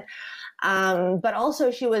 reinforcement. But also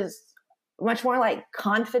she was much more like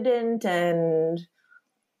confident and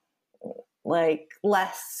like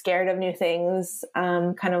less scared of new things.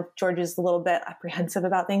 Kind of George is a little bit apprehensive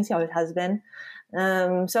about things. He always has been.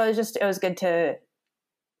 So it was good to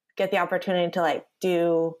get the opportunity to like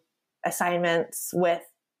do assignments with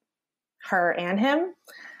her and him.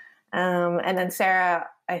 And then Sarah,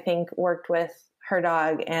 I think, worked with her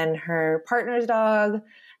dog and her partner's dog.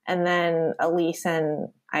 And then Elise and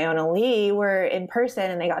Iona Lee were in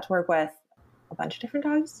person and they got to work with a bunch of different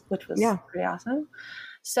dogs, which was pretty awesome.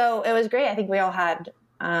 So it was great. I think we all had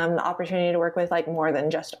the opportunity to work with like more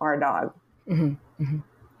than just our dog. Mm-hmm. Mm-hmm.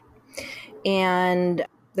 And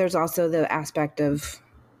there's also the aspect of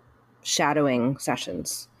shadowing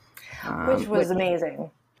sessions. Which was amazing.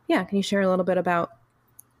 Yeah. Can you share a little bit about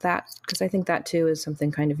that? Because I think that too is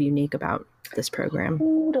something kind of unique about this program.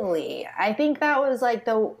 Totally. I think that was like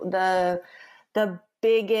the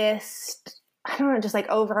biggest, I don't know, just like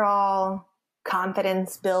overall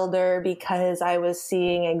confidence builder because I was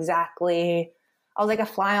seeing I was like a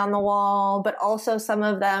fly on the wall, but also some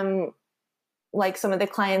of them, like some of the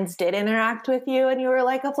clients did interact with you and you were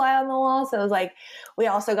like a fly on the wall. So it was like, we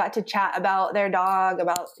also got to chat about their dog,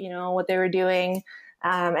 about, what they were doing.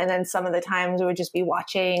 And then some of the times we would just be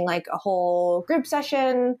watching like a whole group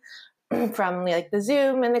session from like the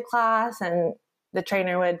Zoom in the class, and the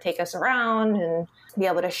trainer would take us around and be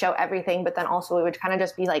able to show everything. But then also we would kind of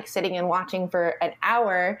just be like sitting and watching for an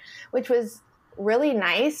hour, which was really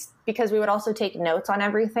nice because we would also take notes on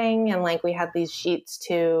everything. And like, we had these sheets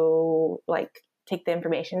to like take the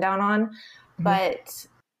information down on. Mm-hmm. But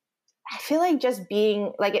I feel like just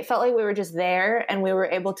being like, it felt like we were just there and we were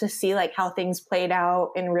able to see like how things played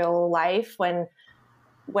out in real life when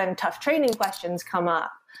tough training questions come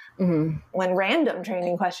up. Mm-hmm. When random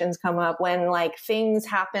training questions come up, when like things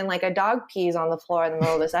happen, like a dog pees on the floor in the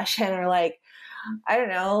middle of the session, or like, I don't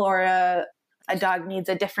know, or a a dog needs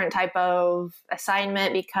a different type of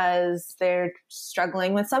assignment because they're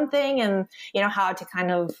struggling with something, and, how to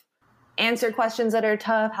kind of answer questions that are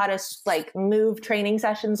tough, how to like move training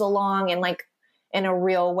sessions along and like in a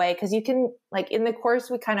real way. Cause you can, like, in the course,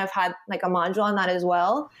 we kind of had like a module on that as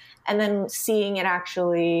well. And then seeing it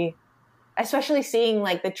actually, especially seeing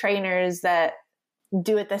like the trainers that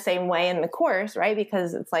do it the same way in the course, right?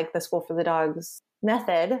 Because it's like the School for the Dogs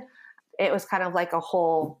method. It was kind of like a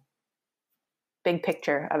whole big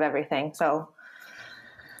picture of everything. So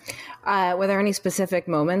were there any specific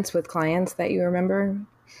moments with clients that you remember,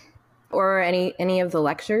 or any of the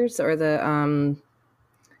lectures or the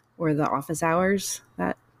office hours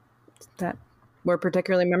that were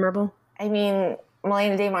particularly memorable? I mean,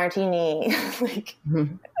 Melena De Martini, like, oh,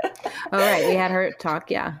 right. We had her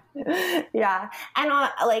talk. Yeah. Yeah. And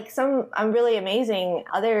like some really amazing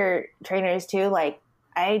other trainers too. Like,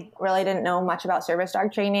 I really didn't know much about service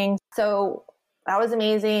dog training. So that was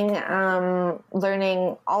amazing.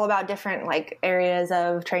 Learning all about different like areas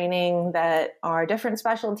of training that are different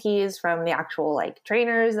specialties from the actual like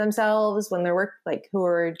trainers themselves when they're who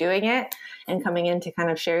are doing it, and coming in to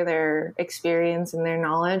kind of share their experience and their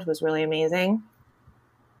knowledge was really amazing.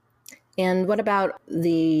 And what about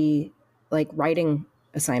the like writing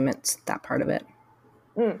assignments, that part of it?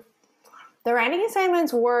 The writing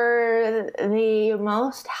assignments were the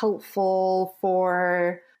most helpful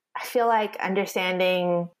for, I feel like,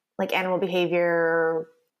 understanding like animal behavior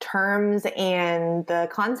terms and the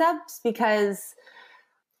concepts, because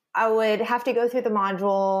I would have to go through the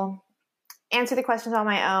module, answer the questions on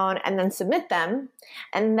my own, and then submit them.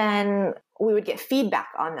 And then we would get feedback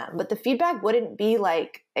on them. But the feedback wouldn't be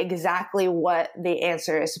like exactly what the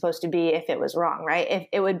answer is supposed to be if it was wrong, right? If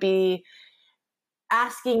it would be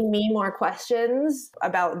asking me more questions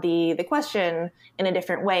about the question in a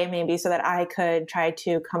different way, maybe, so that I could try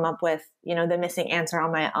to come up with, the missing answer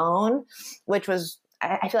on my own, which was,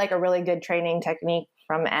 I feel like, a really good training technique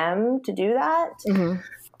from M to do that. Mm-hmm.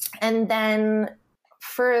 And then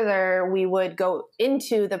further, we would go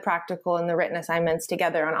into the practical and the written assignments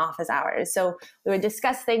together on office hours. So we would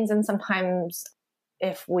discuss things, and sometimes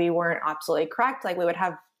if we weren't absolutely correct, like, we would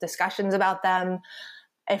have discussions about them.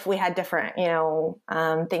 If we had different,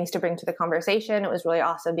 things to bring to the conversation, it was really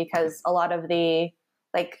awesome, because a lot of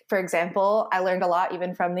for example, I learned a lot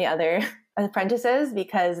even from the other apprentices,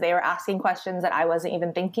 because they were asking questions that I wasn't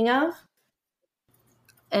even thinking of.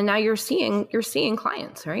 And now you're seeing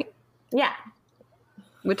clients, right? Yeah.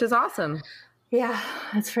 Which is awesome. Yeah,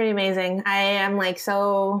 it's pretty amazing. I am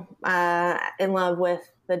so in love with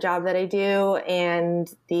the job that I do, and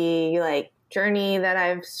the journey that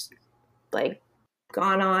I've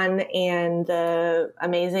gone on, and the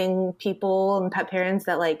amazing people and pet parents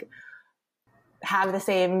that have the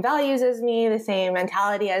same values as me, the same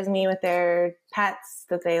mentality as me with their pets,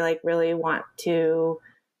 that they really want to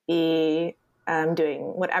be doing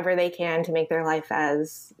whatever they can to make their life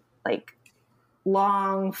as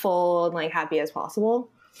long, full, and happy as possible.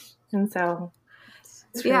 And so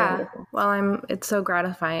it's really wonderful. Well, it's so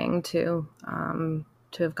gratifying to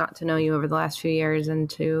have got to know you over the last few years, and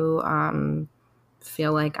to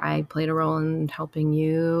feel like I played a role in helping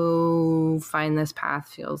you find this path.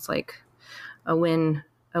 Feels like a win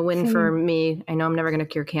for me. I know I'm never going to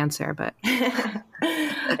cure cancer, but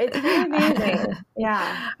it's pretty amazing.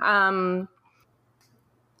 Yeah.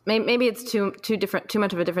 Maybe it's too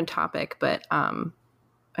much of a different topic, but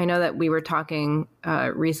I know that we were talking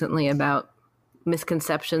recently about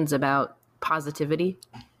misconceptions about positivity.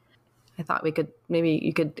 I thought maybe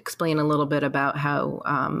you could explain a little bit about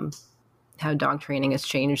how dog training has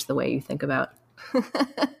changed the way you think about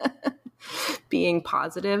being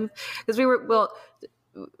positive. Because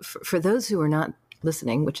for those who are not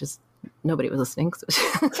listening, which is nobody was listening,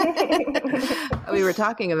 we were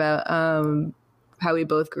talking about how we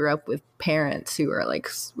both grew up with parents who are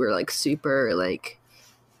were super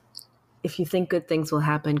if you think good things will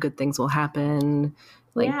happen, good things will happen.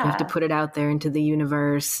 You have to put it out there into the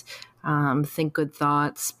universe. Think good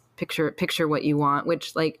thoughts, picture what you want,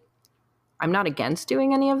 which I'm not against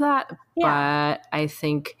doing any of that, but I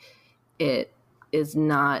think it is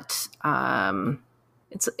not,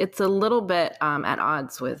 it's a little bit at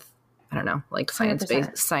odds with, I don't know,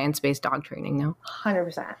 science-based dog training, no?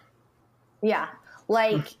 100%. Yeah.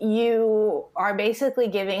 You are basically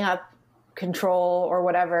giving up control or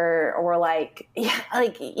whatever, or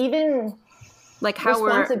even how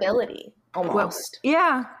responsibility almost.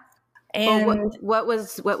 Yeah. And what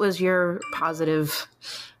was your positive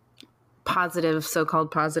positive,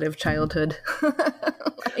 so-called positive childhood.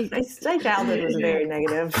 My childhood was very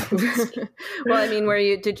negative. Well, I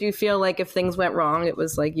mean, did you feel like if things went wrong, it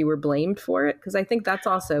was like you were blamed for it? Because I think that's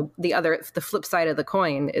also the flip side of the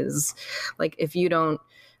coin is like, if you don't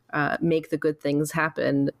make the good things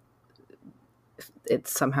happen,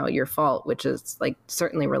 it's somehow your fault, which is like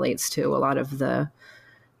certainly relates to a lot of the,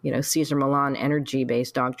 Cesar Millan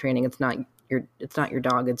energy-based dog training. It's not your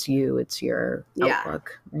dog, it's you, it's your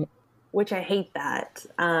outlook, right? Which I hate that.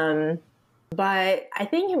 But I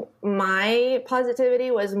think my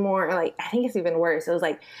positivity was more like, I think it's even worse. It was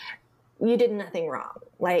like, you did nothing wrong.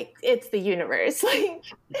 Like, it's the universe. Like,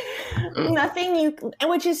 nothing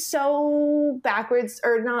which is so backwards,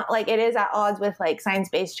 or not, like, it is at odds with like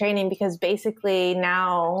science-based training, because basically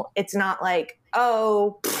now it's not like,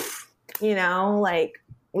 like,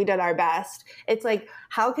 we did our best. It's like,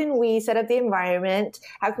 how can we set up the environment?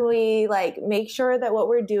 How can we like make sure that what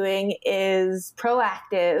we're doing is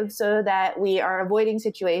proactive so that we are avoiding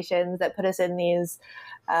situations that put us in these,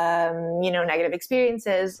 negative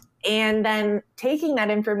experiences? And then taking that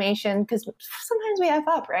information, because sometimes we F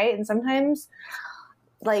up, right? And sometimes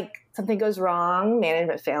like something goes wrong,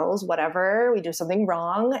 management fails, whatever, we do something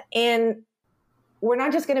wrong. And we're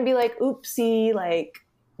not just going to be like, oopsie, like,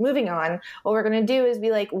 moving on. What we're going to do is be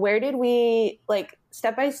like, where did we, like,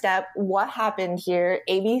 step by step, what happened here,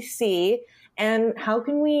 ABC, and how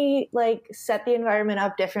can we like set the environment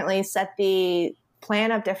up differently, set the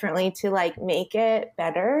plan up differently to like make it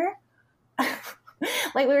better.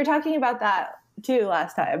 Like we were talking about that too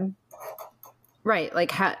last time. Right.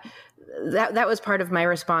 Like that was part of my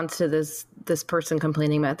response to this person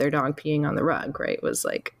complaining about their dog peeing on the rug, right? Was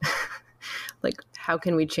like, like, how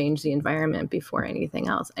can we change the environment before anything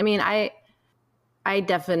else? I mean, I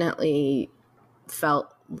definitely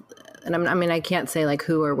felt, and I can't say like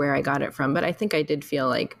who or where I got it from, but I think I did feel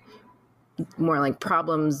like more like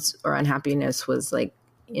problems or unhappiness was like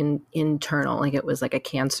internal, like it was like a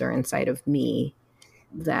cancer inside of me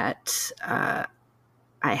that I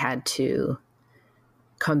had to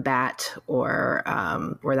combat, or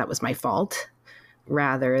that was my fault,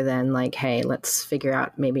 rather than like, hey, let's figure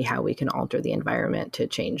out maybe how we can alter the environment to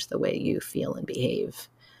change the way you feel and behave.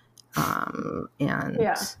 And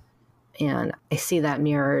I see that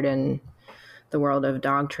mirrored in the world of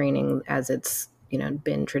dog training as it's,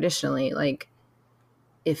 been traditionally. Like,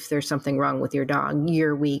 if there's something wrong with your dog,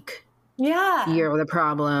 you're weak. Yeah. You're the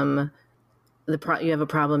problem. You have a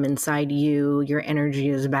problem inside you. Your energy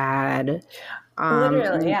is bad.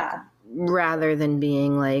 Literally, yeah. Rather than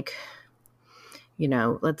being like,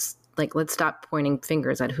 let's stop pointing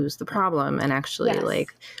fingers at who's the problem and actually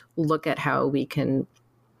like look at how we can,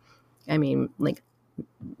 like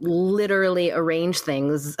literally arrange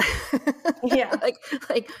things. Yeah.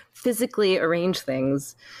 like physically arrange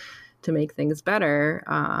things to make things better.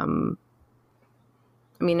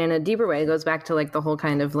 In a deeper way, it goes back to like the whole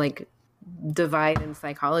kind of like divide in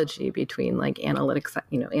psychology between like analytic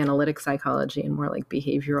psychology and more like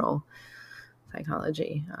behavioral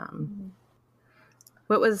psychology.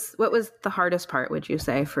 What was the hardest part, would you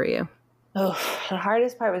say, for you? Oh, the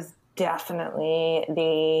hardest part was definitely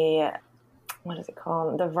the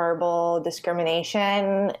verbal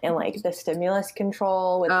discrimination and like the stimulus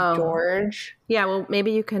control with George. Yeah, well,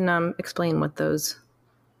 maybe you can explain what those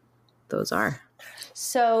are.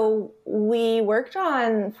 So we worked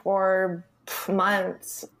on for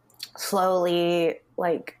months, slowly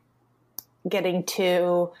like getting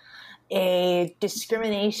to a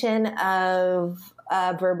discrimination of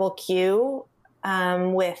a verbal cue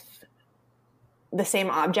with the same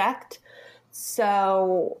object.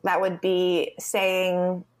 So that would be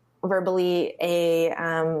saying verbally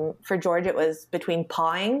for George, it was between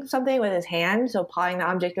pawing something with his hand, so pawing the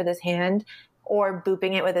object with his hand, or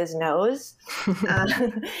booping it with his nose.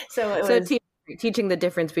 So teaching the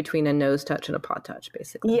difference between a nose touch and a paw touch,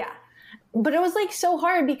 basically. Yeah. But it was like so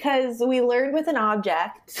hard because we learned with an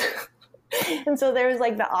object. And so there was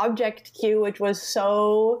like the object cue, which was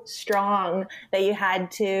so strong that you had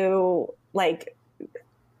to like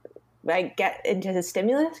get into the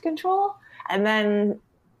stimulus control. And then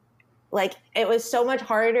like it was so much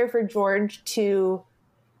harder for George to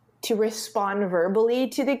respond verbally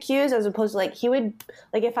to the cues, as opposed to like he would,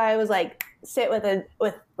 like if I was like sit with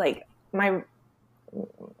like my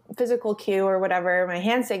physical cue or whatever, my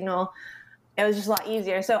hand signal, it was just a lot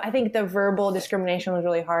easier. So I think the verbal discrimination was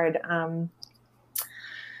really hard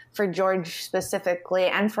for George specifically,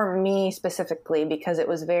 and for me specifically, because it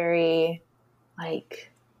was very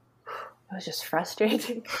like, it was just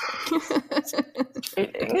frustrating.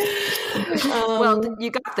 Well,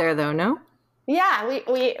 you got there though, no? Yeah,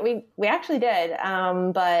 we actually did.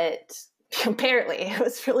 But Apparently, it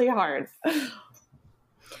was really hard.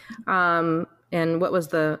 And what was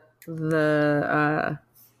the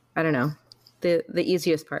I don't know, the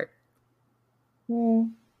easiest part?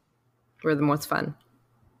 Or the most fun?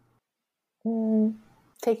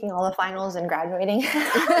 Taking all the finals and graduating.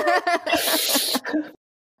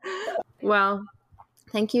 Well,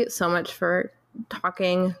 thank you so much for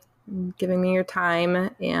talking, giving me your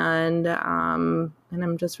time, and I'm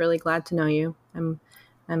just really glad to know you. I'm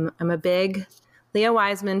a big Leah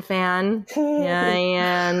Wiseman fan,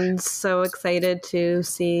 and so excited to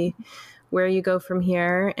see where you go from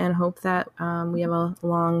here, and hope that we have a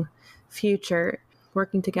long future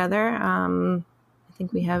working together. I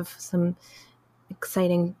think we have some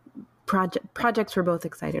exciting projects we're both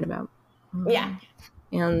excited about. Yeah.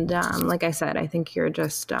 And like I said, I think you're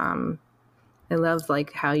just, I love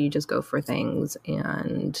like how you just go for things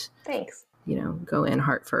and, Thanks. you know, go in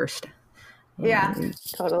heart first. And, yeah,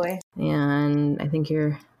 totally. And I think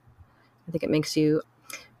it makes you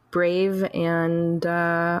brave and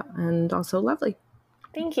also lovely.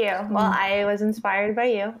 Thank you. Well, I was inspired by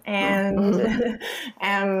you, and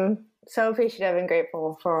am so appreciative and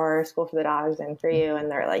grateful for School for the Dogs and for you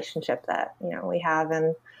and the relationship that, you know, we have,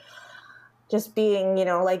 and just being, you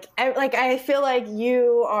know, like I feel like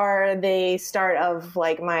you are the start of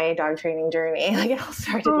like my dog training journey. Like it all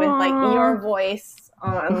started with like your voice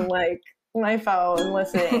on like my phone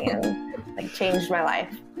listening, and like changed my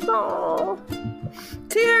life. Oh,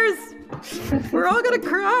 tears! We're all gonna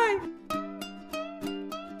cry.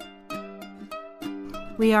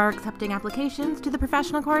 We are accepting applications to the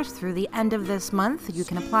professional course through the end of this month. You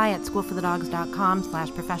can apply at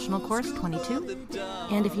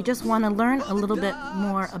schoolforthedogs.com/professionalcourse22. And if you just want to learn a little bit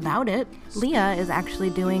more about it, Leah is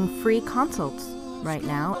actually doing free consults right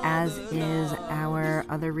now, as is our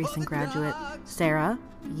other recent graduate, Sarah.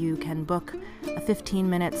 You can book a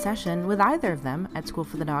 15-minute session with either of them at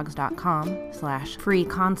schoolforthedogs.com/free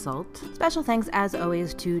consult. Special thanks, as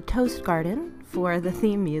always, to Toast Garden for the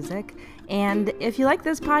theme music. And if you like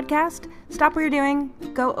this podcast, stop what you're doing,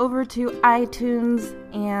 go over to iTunes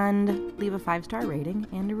and leave a 5-star rating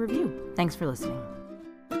and a review. Thanks for listening.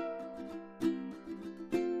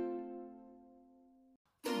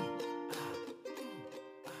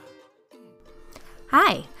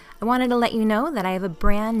 Hi. I wanted to let you know that I have a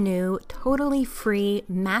brand new, totally free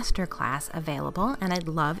masterclass available, and I'd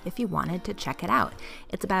love if you wanted to check it out.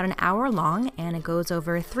 It's about an hour long, and it goes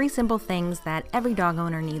over 3 simple things that every dog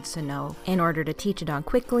owner needs to know in order to teach a dog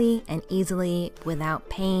quickly and easily without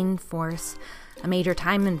pain, force, a major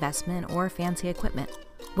time investment, or fancy equipment.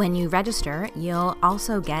 When you register, you'll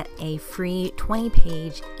also get a free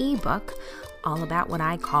 20-page ebook all about what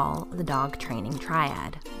I call the dog training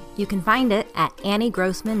triad. You can find it at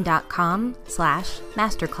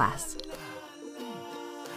anniegrossman.com/masterclass.